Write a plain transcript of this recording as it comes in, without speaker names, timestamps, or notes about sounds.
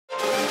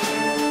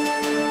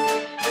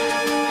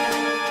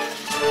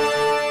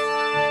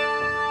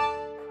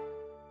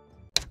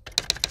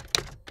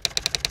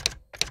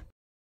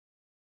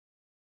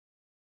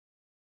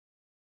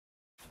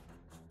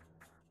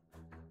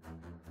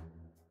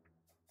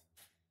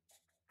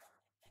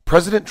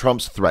President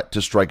Trump's threat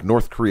to strike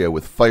North Korea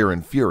with fire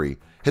and fury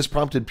has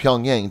prompted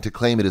Pyongyang to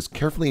claim it is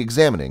carefully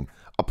examining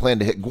a plan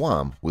to hit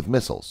Guam with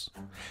missiles.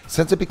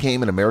 Since it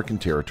became an American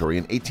territory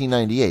in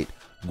 1898,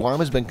 Guam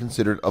has been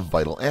considered a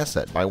vital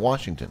asset by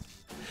Washington.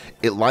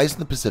 It lies in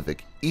the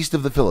Pacific, east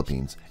of the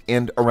Philippines,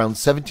 and around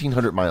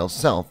 1,700 miles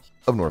south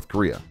of North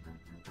Korea.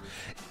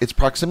 Its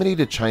proximity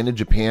to China,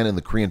 Japan, and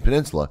the Korean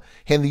Peninsula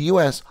hand the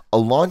U.S. a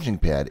launching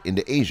pad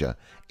into Asia,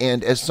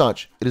 and as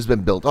such, it has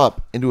been built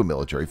up into a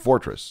military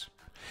fortress.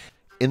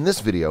 In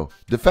this video,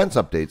 Defense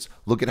Updates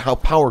look at how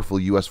powerful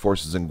U.S.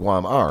 forces in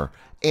Guam are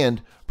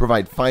and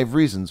provide 5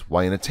 reasons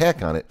why an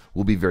attack on it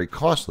will be very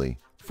costly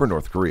for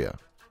North Korea.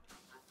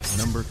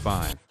 Number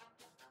 5.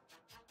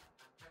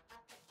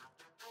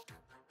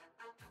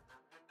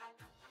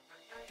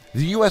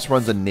 The U.S.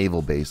 runs a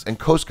naval base and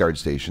Coast Guard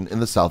station in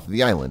the south of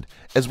the island,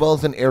 as well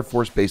as an Air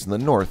Force base in the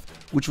north,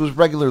 which was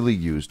regularly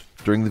used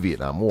during the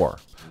Vietnam War.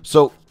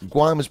 So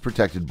Guam is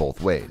protected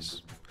both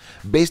ways.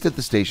 Based at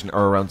the station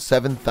are around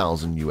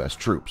 7,000 U.S.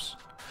 troops.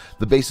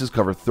 The bases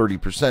cover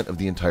 30% of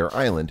the entire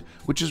island,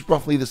 which is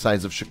roughly the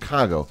size of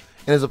Chicago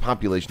and has a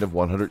population of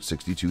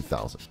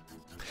 162,000.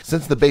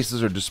 Since the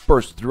bases are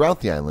dispersed throughout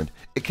the island,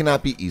 it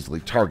cannot be easily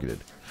targeted.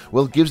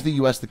 While it gives the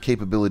U.S. the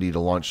capability to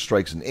launch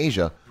strikes in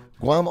Asia,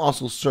 Guam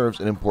also serves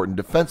an important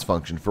defense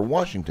function for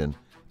Washington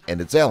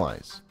and its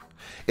allies.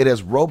 It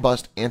has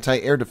robust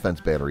anti-air defense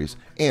batteries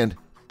and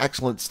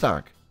excellent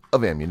stock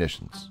of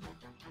ammunitions.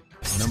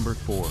 Number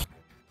 4.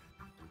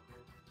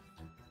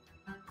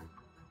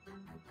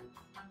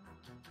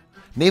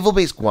 Naval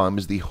Base Guam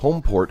is the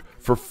home port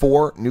for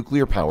 4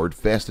 nuclear-powered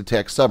fast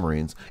attack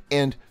submarines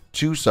and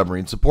 2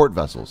 submarine support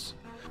vessels.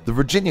 The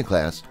Virginia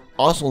class,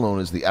 also known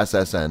as the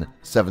SSN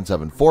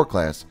 774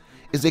 class,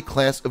 is a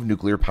class of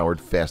nuclear-powered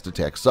fast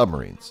attack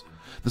submarines.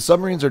 The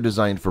submarines are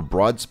designed for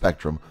broad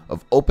spectrum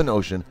of open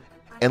ocean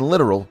and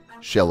literal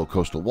shallow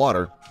coastal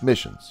water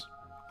missions.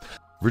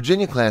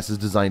 Virginia class is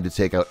designed to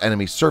take out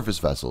enemy surface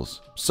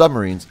vessels,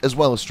 submarines, as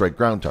well as strike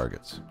ground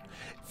targets.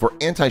 For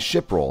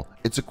anti-ship role,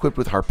 it's equipped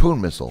with Harpoon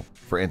missile.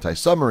 For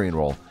anti-submarine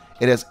role,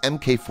 it has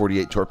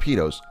Mk-48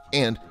 torpedoes,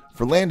 and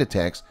for land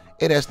attacks,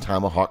 it has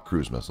Tomahawk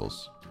cruise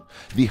missiles.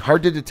 The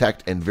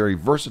hard-to-detect and very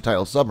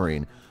versatile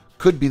submarine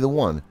could be the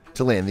one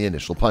to land the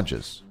initial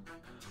punches.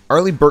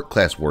 Arleigh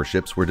Burke-class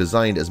warships were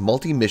designed as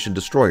multi-mission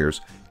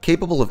destroyers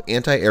capable of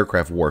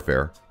anti-aircraft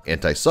warfare,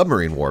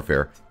 anti-submarine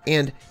warfare,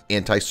 and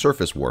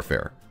anti-surface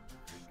warfare.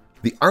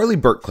 The Arleigh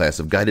Burke class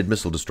of guided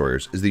missile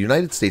destroyers is the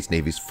United States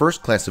Navy's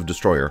first class of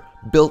destroyer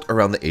built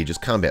around the Aegis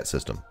combat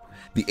system.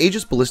 The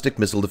Aegis Ballistic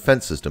Missile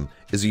Defense System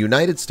is a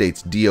United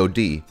States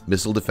DoD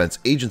Missile Defense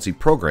Agency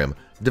program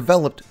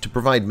developed to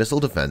provide missile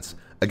defense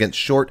against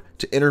short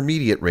to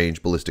intermediate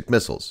range ballistic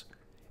missiles.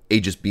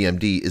 Aegis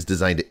BMD is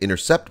designed to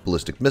intercept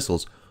ballistic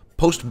missiles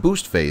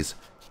post-boost phase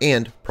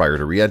and prior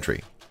to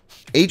re-entry.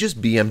 Aegis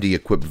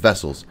BMD-equipped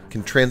vessels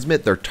can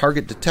transmit their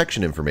target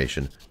detection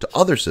information to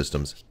other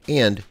systems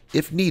and,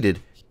 if needed,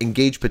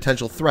 engage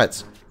potential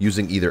threats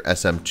using either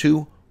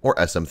SM-2 or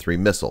SM-3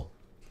 missile.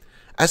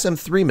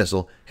 SM-3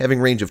 missile, having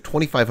range of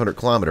 2,500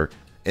 km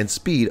and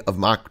speed of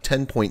Mach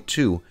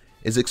 10.2,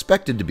 is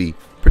expected to be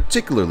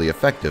particularly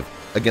effective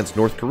against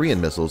North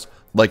Korean missiles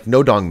like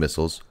Nodong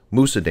missiles,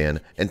 Musudan,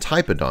 and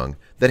Taipadong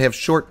that have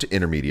short to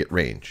intermediate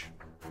range.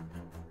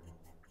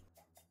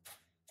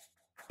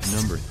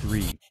 Number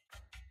 3.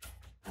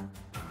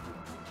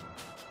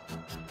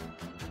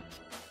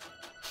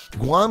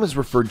 Guam is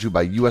referred to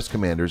by U.S.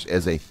 commanders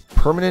as a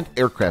permanent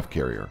aircraft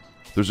carrier.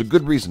 There's a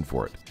good reason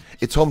for it.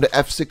 It's home to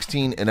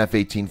F-16 and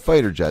F-18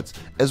 fighter jets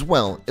as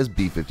well as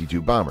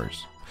B-52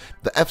 bombers.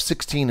 The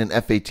F-16 and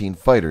F-18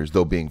 fighters,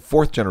 though being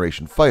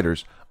 4th-generation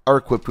fighters, are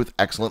equipped with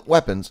excellent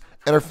weapons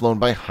and are flown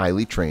by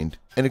highly trained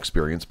and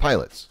experienced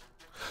pilots.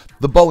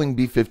 The Boeing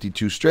B-52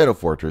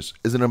 Stratofortress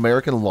is an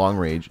American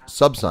long-range,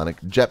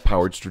 subsonic,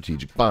 jet-powered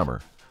strategic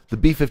bomber. The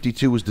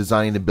B-52 was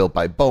designed and built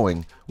by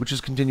Boeing, which has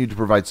continued to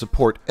provide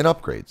support and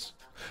upgrades.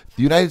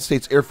 The United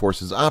States Air Force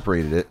has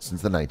operated it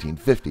since the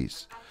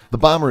 1950s. The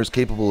bomber is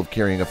capable of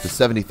carrying up to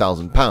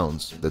 70,000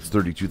 pounds, that's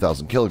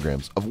 32,000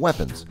 kilograms, of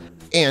weapons,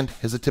 and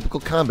has a typical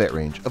combat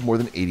range of more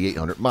than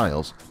 8,800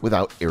 miles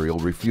without aerial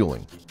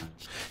refueling.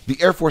 The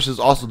Air Force has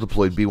also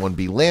deployed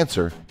B-1B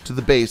Lancer to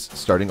the base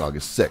starting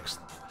August 6th.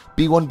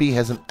 B-1B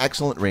has an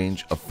excellent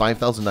range of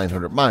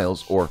 5,900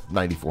 miles, or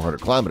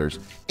 9,400 kilometers,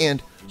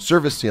 and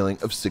service ceiling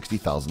of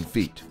 60,000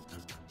 feet.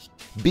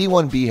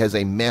 B-1B has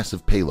a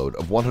massive payload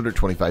of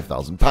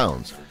 125,000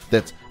 pounds,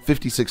 that's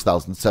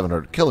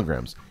 56,700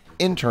 kilograms,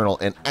 internal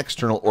and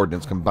external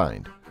ordnance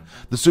combined.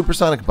 The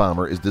supersonic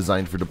bomber is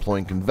designed for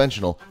deploying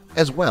conventional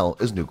as well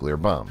as nuclear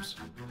bombs.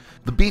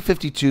 The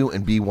B-52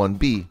 and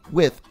B-1B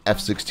with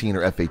F-16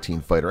 or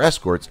F-18 fighter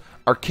escorts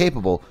are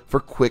capable for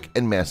quick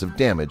and massive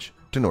damage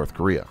to North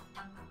Korea.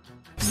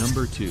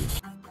 Number 2.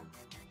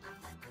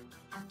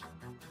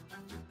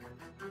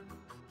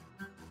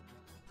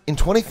 In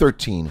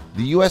 2013,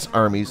 the U.S.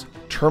 Army's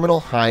Terminal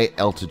High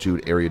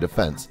Altitude Area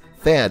Defense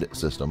THAAD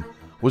system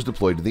was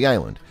deployed to the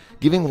island,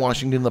 giving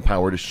Washington the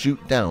power to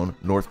shoot down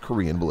North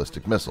Korean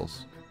ballistic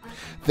missiles.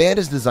 THAAD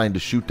is designed to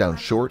shoot down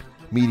short,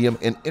 medium,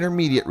 and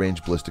intermediate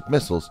range ballistic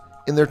missiles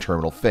in their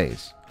terminal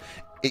phase.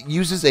 It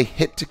uses a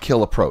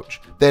hit-to-kill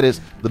approach, that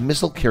is, the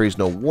missile carries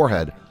no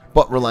warhead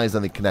but relies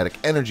on the kinetic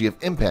energy of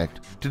impact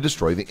to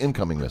destroy the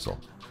incoming missile.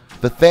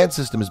 The THAAD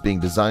system is being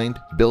designed,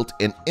 built,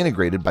 and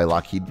integrated by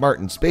Lockheed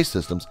Martin Space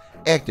Systems,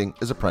 acting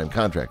as a prime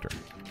contractor.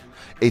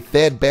 A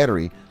THAAD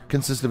battery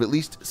consists of at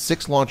least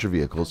 6 launcher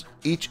vehicles,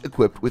 each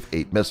equipped with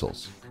 8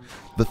 missiles.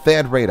 The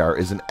THAAD radar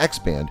is an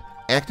X-band,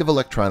 active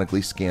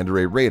electronically scanned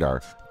array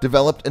radar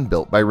developed and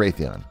built by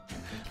Raytheon.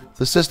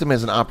 The system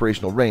has an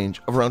operational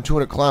range of around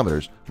 200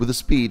 kilometers with a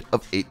speed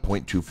of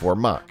 8.24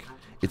 Mach.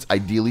 It's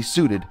ideally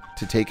suited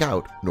to take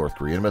out North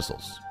Korean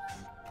missiles.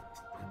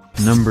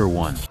 Number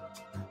 1.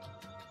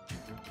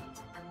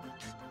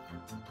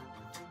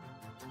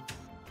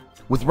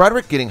 With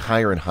rhetoric getting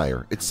higher and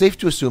higher, it's safe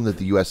to assume that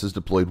the U.S. has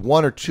deployed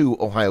 1 or 2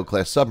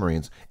 Ohio-class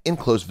submarines in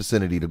close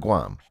vicinity to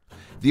Guam.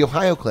 The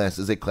Ohio class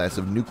is a class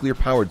of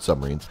nuclear-powered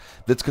submarines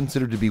that's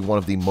considered to be one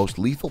of the most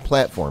lethal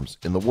platforms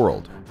in the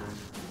world.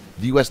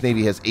 The U.S.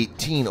 Navy has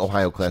 18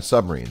 Ohio-class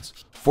submarines,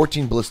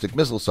 14 ballistic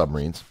missile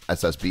submarines,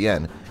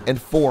 SSBN,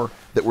 and 4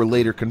 that were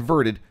later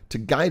converted to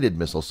guided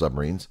missile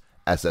submarines,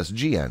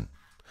 SSGN.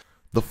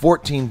 The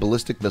 14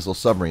 ballistic missile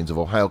submarines of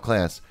Ohio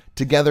class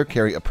together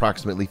carry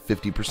approximately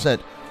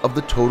 50% of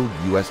the total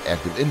U.S.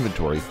 active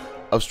inventory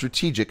of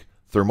strategic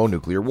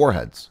thermonuclear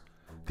warheads.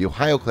 The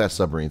Ohio-class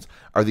submarines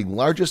are the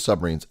largest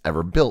submarines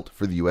ever built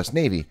for the U.S.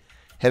 Navy,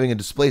 having a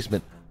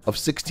displacement of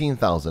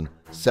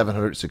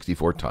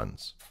 16,764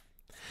 tons.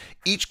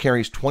 Each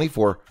carries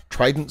 24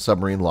 Trident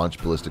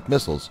submarine-launched ballistic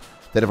missiles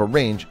that have a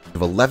range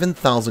of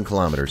 11,000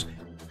 kilometers.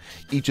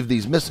 Each of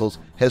these missiles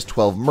has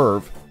 12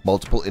 MIRV,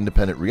 multiple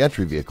independent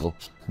reentry vehicle,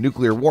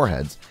 nuclear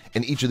warheads,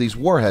 and each of these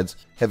warheads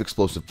have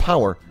explosive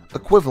power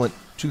equivalent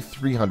to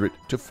 300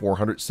 to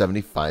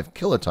 475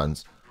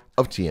 kilotons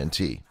of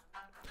TNT.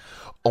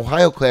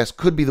 Ohio class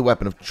could be the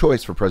weapon of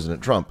choice for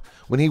President Trump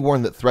when he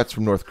warned that threats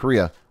from North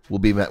Korea will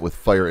be met with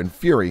fire and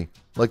fury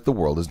like the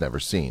world has never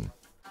seen.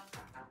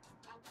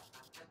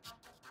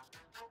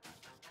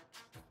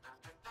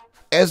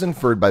 As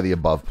inferred by the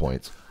above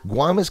points,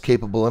 Guam is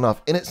capable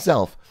enough in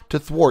itself to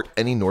thwart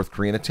any North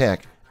Korean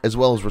attack as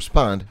well as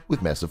respond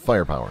with massive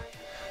firepower.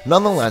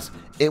 Nonetheless,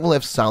 it will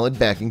have solid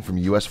backing from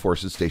U.S.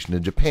 forces stationed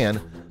in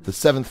Japan, the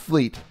 7th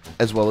Fleet,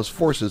 as well as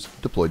forces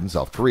deployed in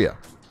South Korea.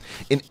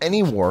 In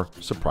any war,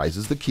 surprise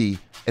is the key,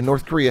 and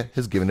North Korea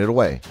has given it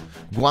away.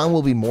 Guam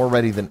will be more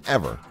ready than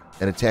ever.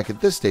 An attack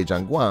at this stage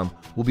on Guam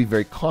will be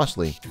very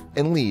costly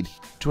and lead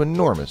to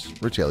enormous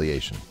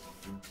retaliation.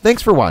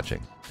 Thanks for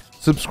watching.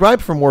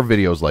 Subscribe for more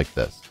videos like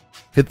this.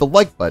 Hit the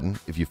like button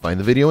if you find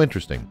the video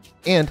interesting,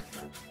 and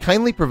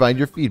kindly provide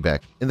your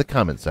feedback in the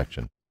comment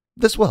section.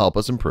 This will help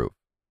us improve.